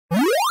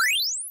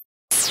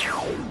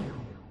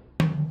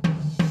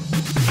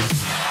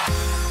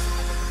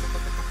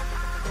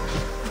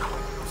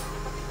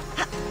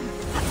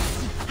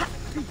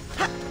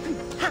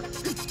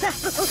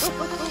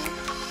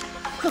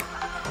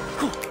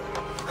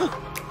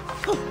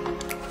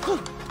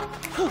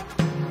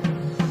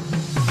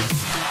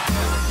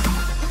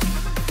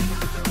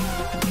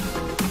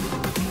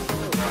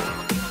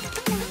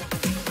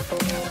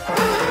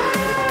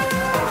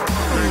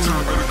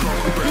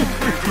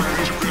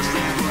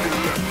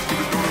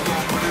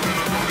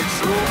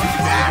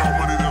about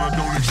money that I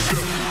don't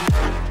accept.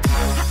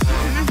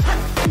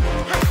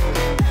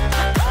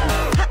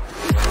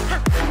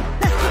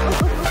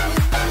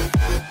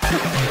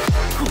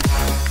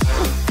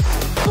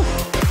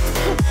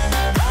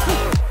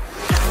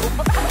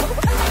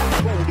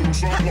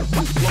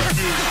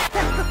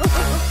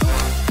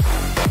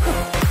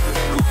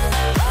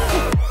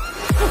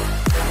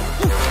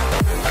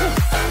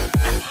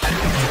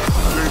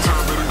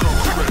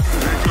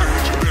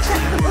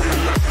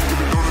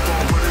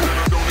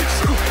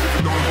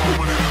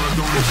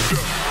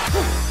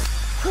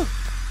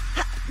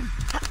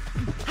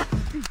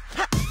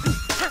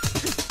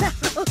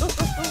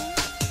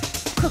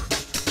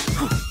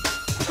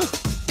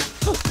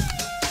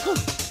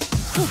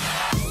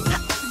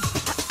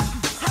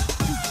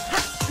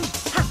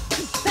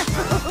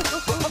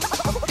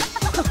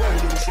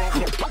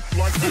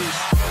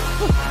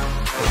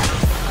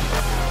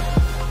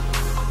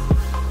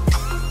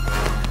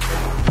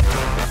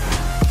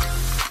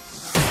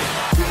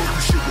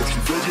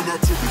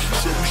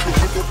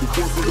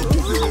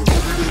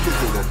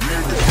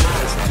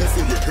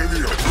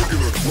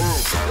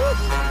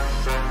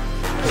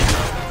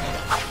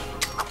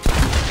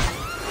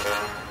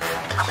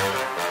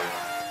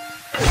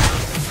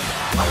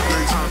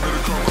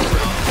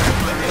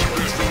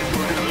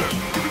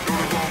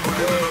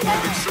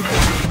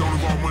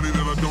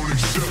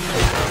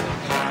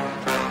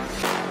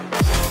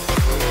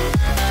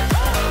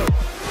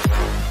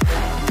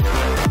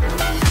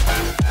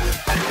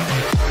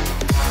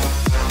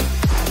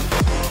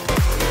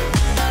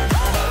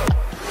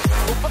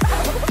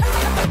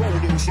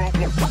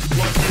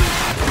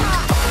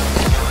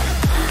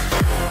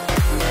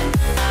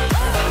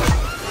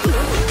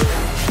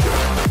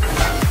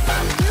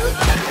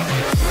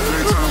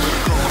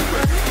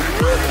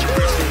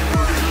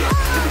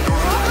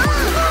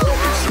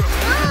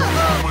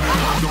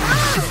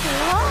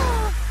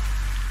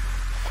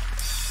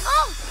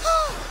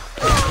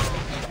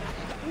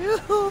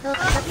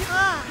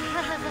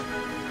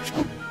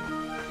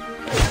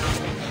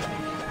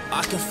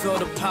 I can feel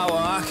the power,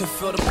 I can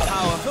feel the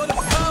power. Feel the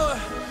power.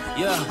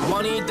 Yeah,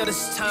 money that is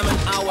time and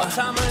hour.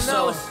 Time and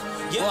hour.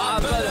 Yeah, well, I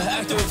better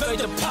activate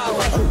the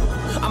power.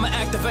 I'ma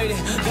activate it,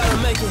 gotta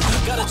make it,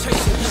 gotta chase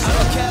it. I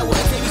don't care what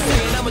they be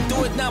saying, I'ma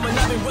do it now. And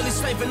I've been really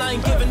straight, and I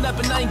ain't giving up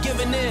and I ain't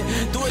giving in.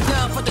 Do it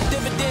now for the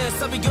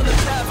dividends. I'll be on the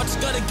path, I just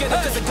gotta get it,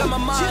 cause I got my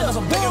mind on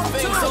some bigger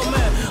things. So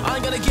man, I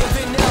ain't gonna give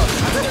in now.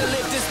 I'm gonna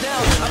live this now.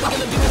 I'm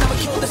gonna be it, I'ma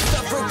kill this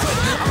stuff real quick.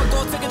 I'ma go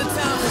take it to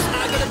town, cause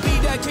I gotta be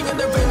that king in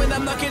the ring. When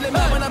I'm knocking him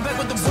out, when I'm back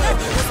with the break.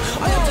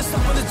 I am just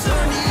up on the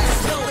journey,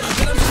 slow,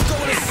 and I'm just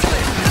going to sleep.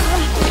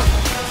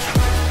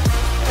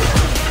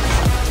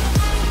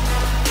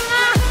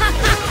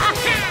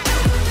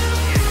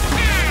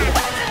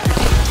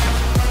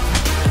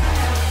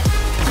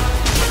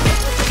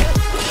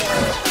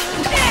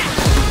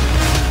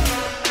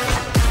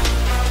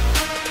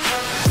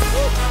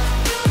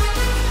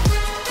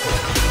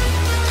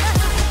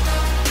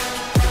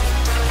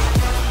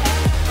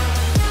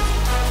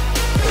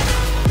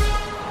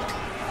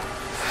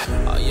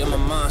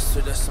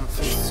 There's some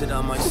things that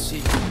I might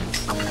see.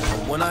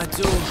 When I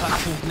do, I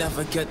can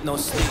never get no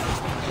sleep.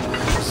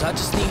 So I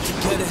just need to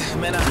get it,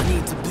 man, I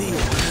need to be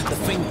the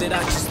thing that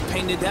I just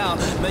painted out,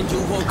 man, you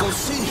will go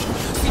see.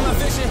 See my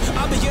vision,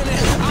 I'll be in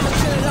it, I'ma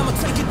kill it, I'ma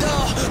take it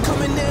all.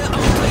 Coming in,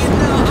 I'ma play it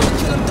now, I'ma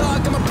kill him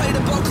dog, I'ma play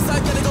the ball, cause I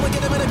gotta go and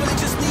get him and I really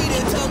just need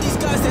it. Tell these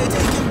guys that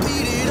they can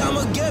beat it,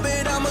 I'ma give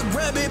it, I'ma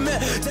grab it, man,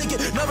 take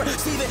it, never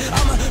receive it,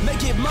 I'ma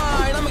make it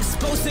mine. I'm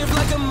explosive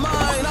like a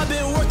mine, I've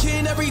been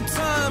working every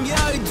time, yeah,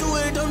 I do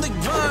it on the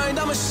grind.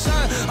 I'ma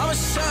shine,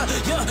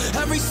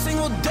 yeah, every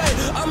single day.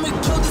 I'ma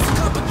kill this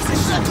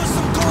competition, cause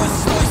I'm going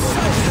so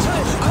insane.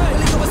 Hey, I ain't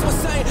legal, what's my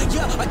saying?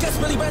 Yeah, I guess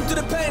really ran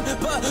through the pain,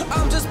 but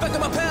I'm just back on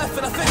my path,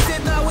 and I fixed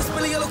it, now it's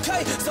really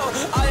okay. So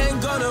I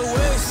ain't gonna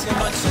waste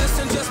my chance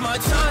and just my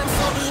time.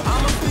 So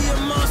I'ma be a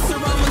monster,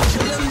 I'ma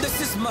kill him, this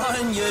is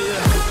mine, yeah,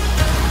 yeah.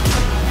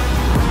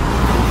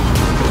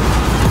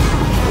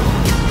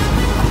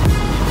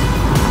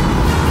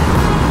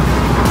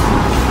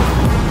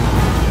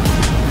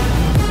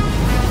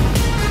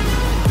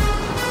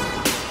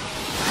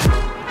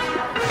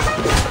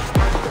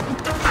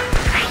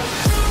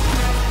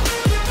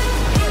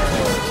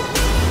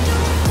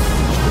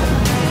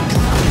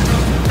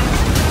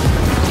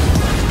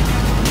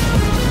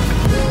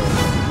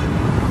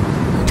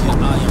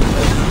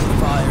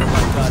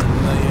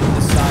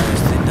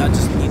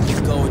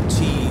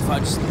 I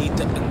just need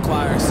to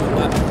acquire, so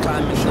I'm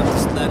climbing up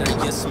this ladder.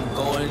 Yes, I'm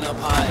going up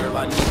higher.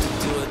 I need to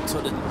do it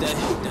till the day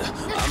that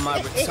I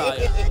might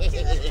retire.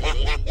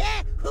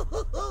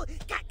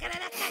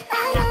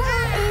 I know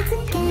it's a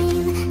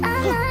game, I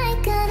might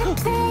gotta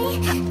play,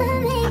 but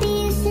maybe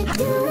you should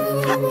do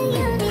whatever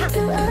you need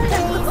to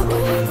erase me.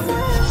 It's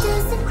all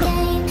just a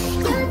game,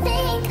 you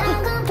think I'm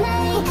gonna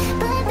play,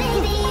 but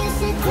maybe you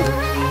should do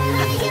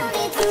whatever you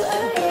need to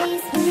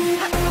erase me.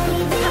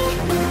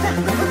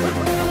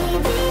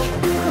 Baby,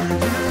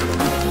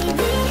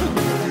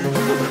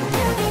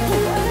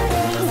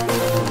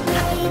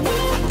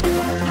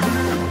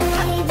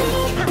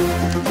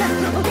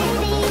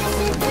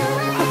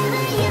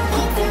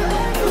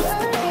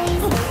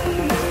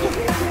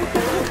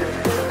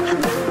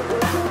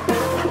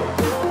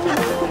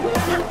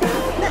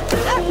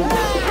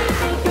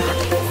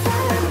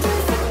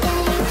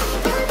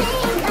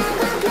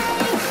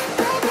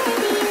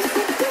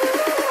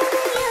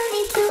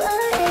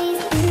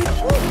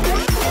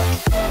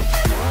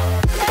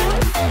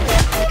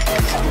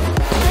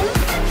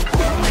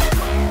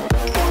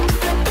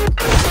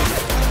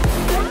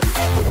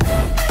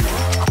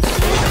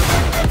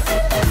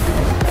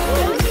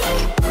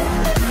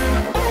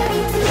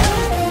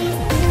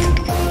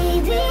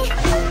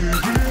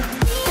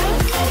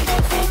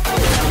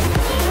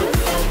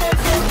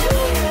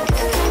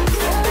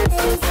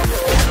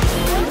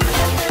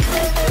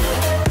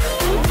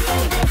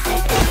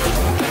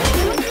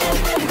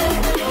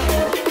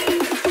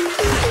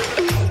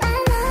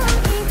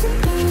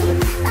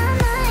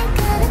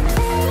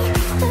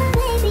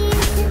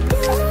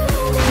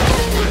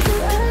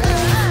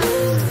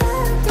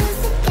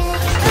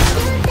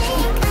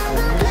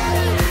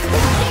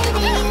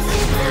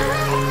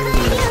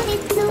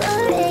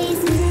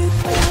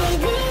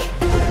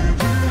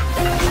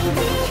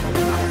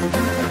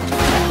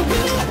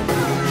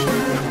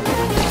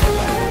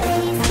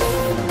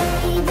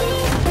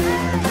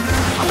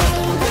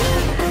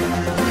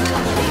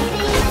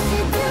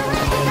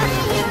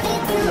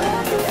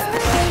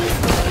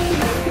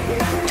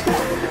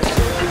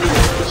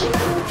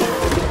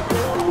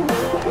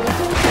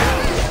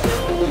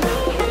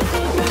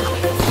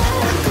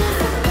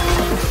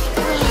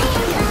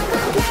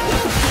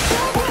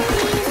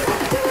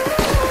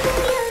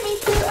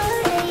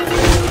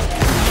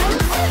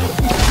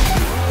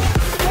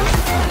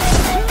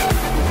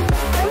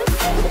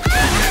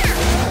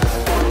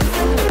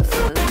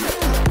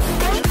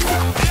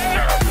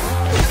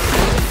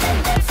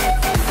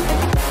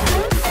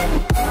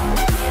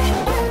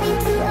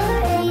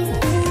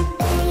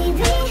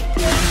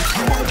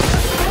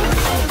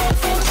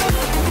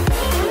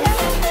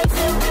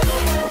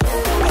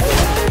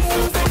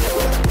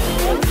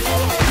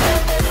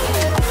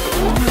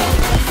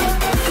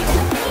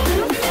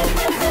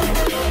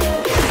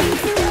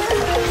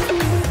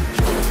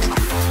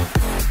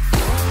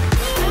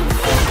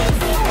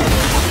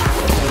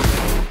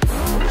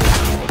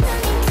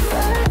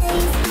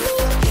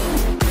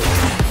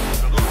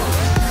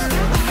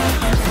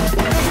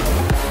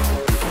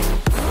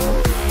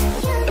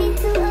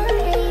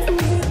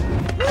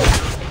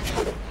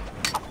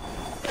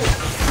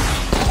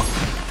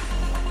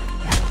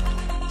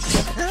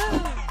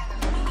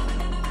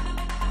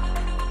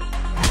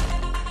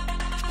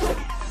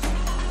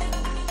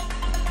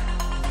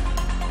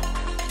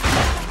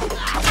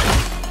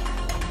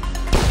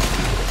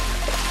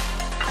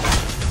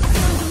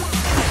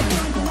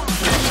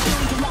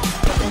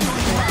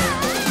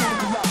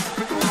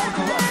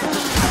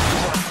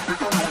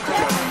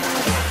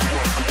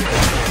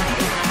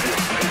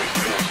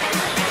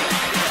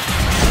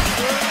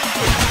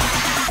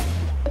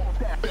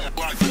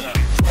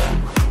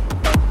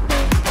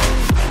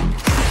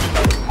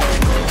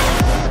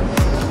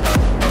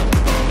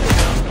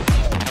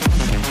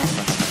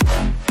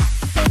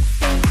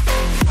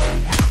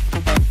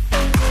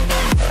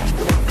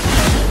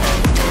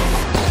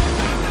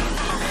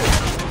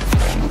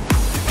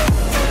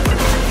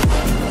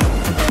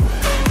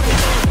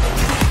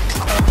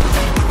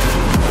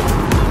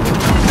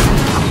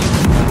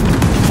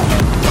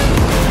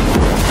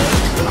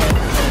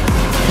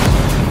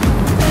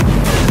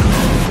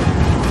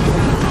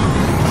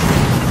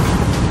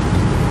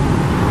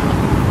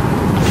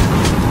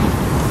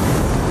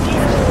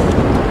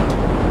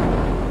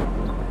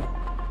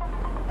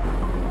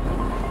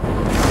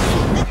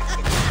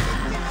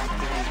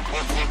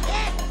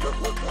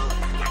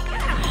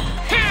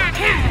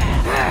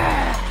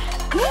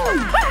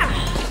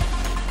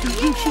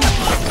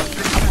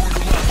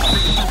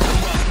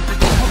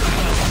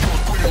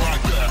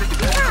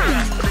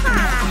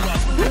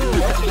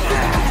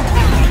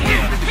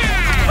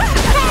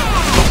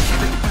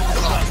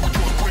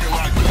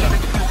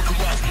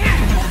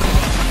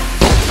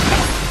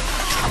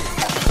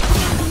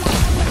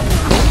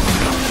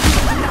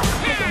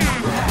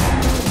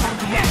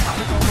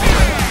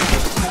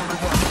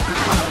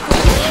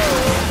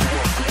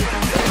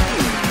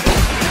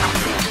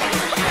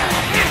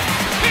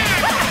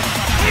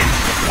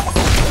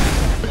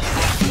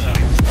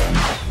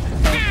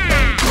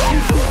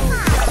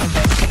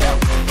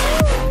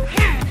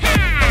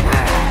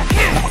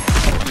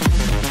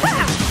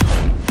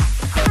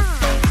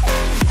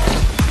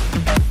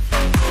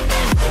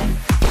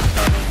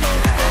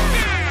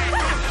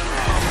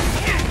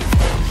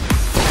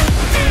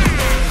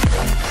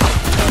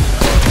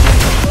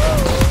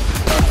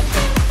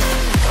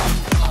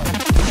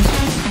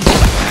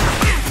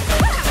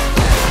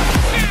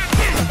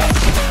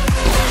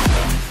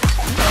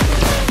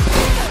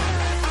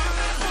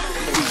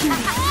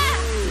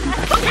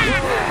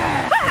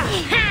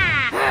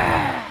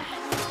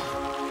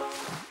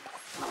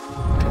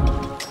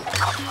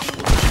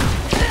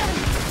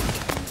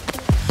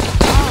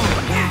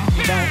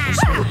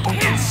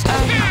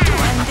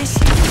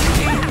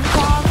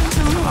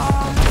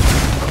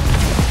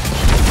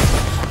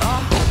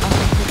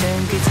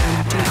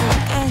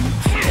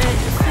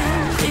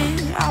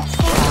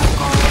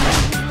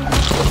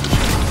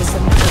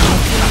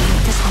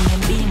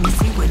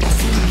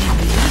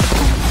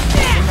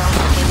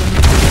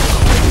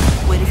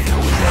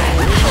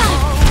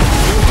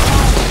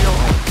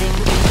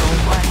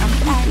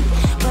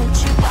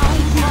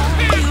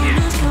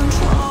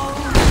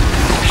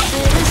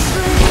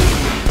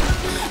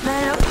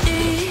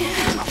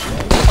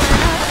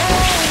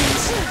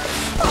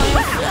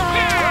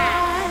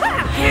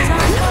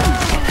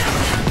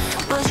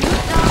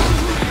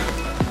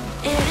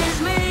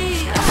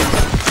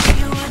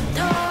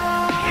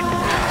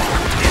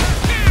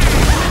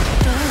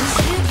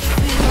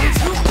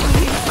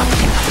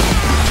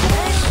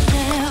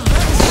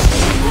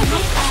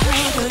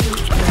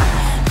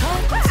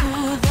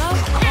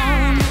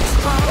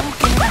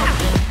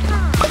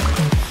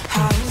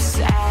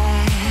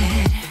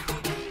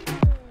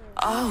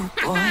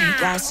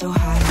 So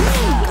high,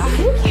 I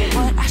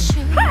what I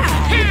should have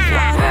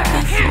thought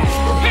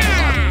before.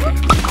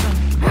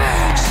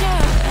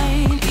 Sure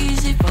ain't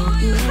easy for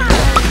you.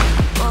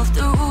 Both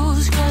the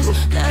rules, 'cause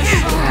there's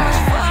so much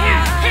fun.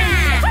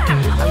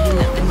 Oh, you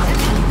never know.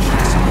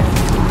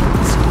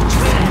 So what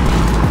you say?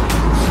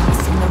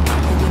 It's in the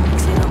rock and we mix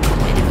it up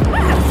with it.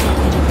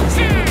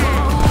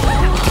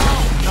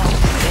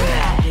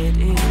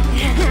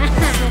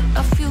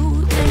 A few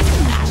things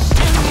I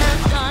shouldn't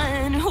have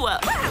done.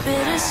 Well,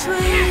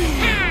 bittersweet.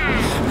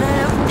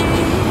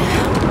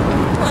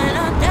 When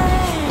I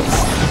dance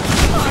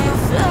on your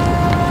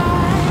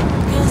fly,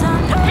 'cause I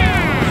know,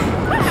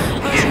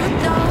 but you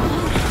don't.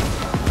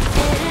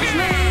 It is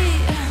me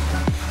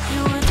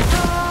you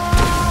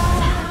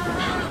adore.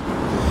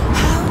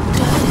 How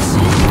does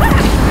it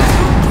feel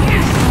to be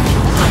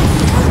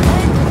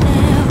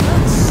never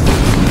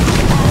seen you?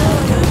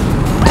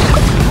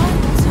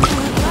 To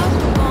the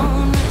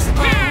bone is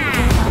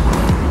broken.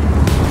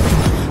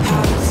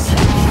 How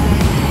sad.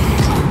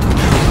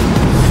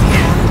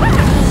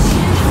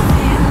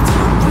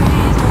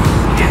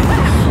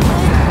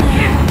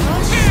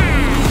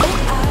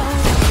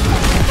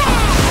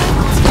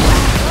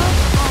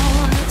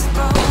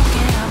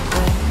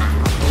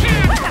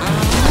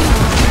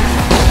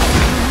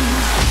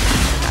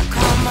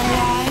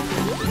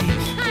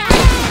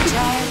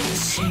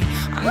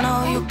 I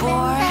know you're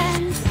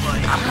bored,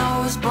 I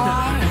know it's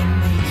boring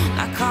me.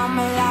 Now come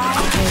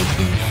alive,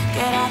 baby,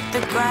 get out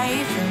the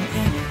grave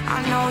and I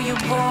know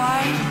you're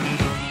bored.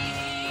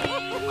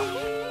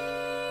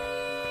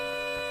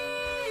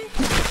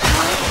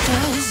 How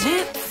does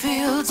it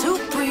feel to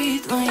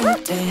breathe when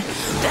you're dead?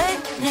 They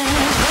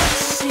never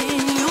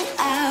seen you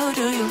out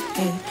of your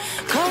head.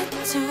 Cut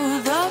to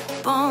the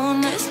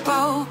bone, it's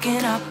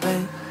broken up,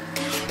 babe.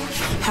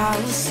 How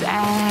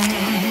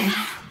sad.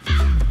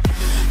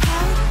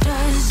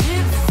 Does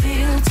it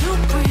feel to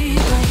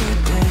breathe when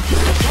you're dead?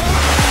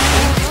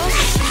 Never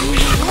see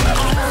you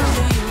out of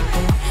your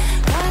head.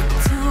 Got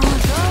to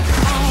the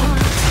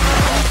bone,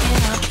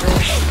 broken up,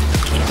 babe.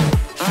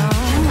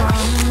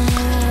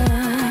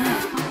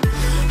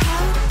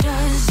 How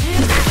does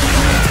it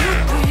feel to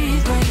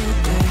breathe when you're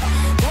dead?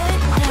 They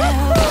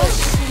never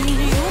see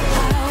you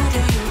out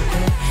of your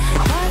head.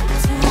 Got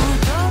to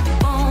the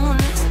bone,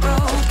 it's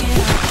broken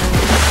up,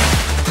 babe.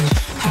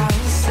 How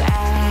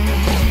sad.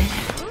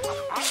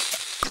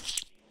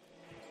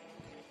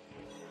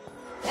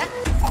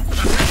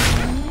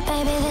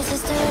 Baby, this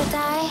is do or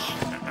die.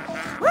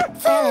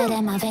 Feel it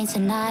in my veins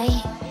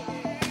tonight.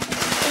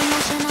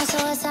 Emotional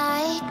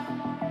suicide.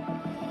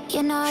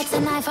 You know it's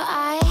an eye for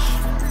eye.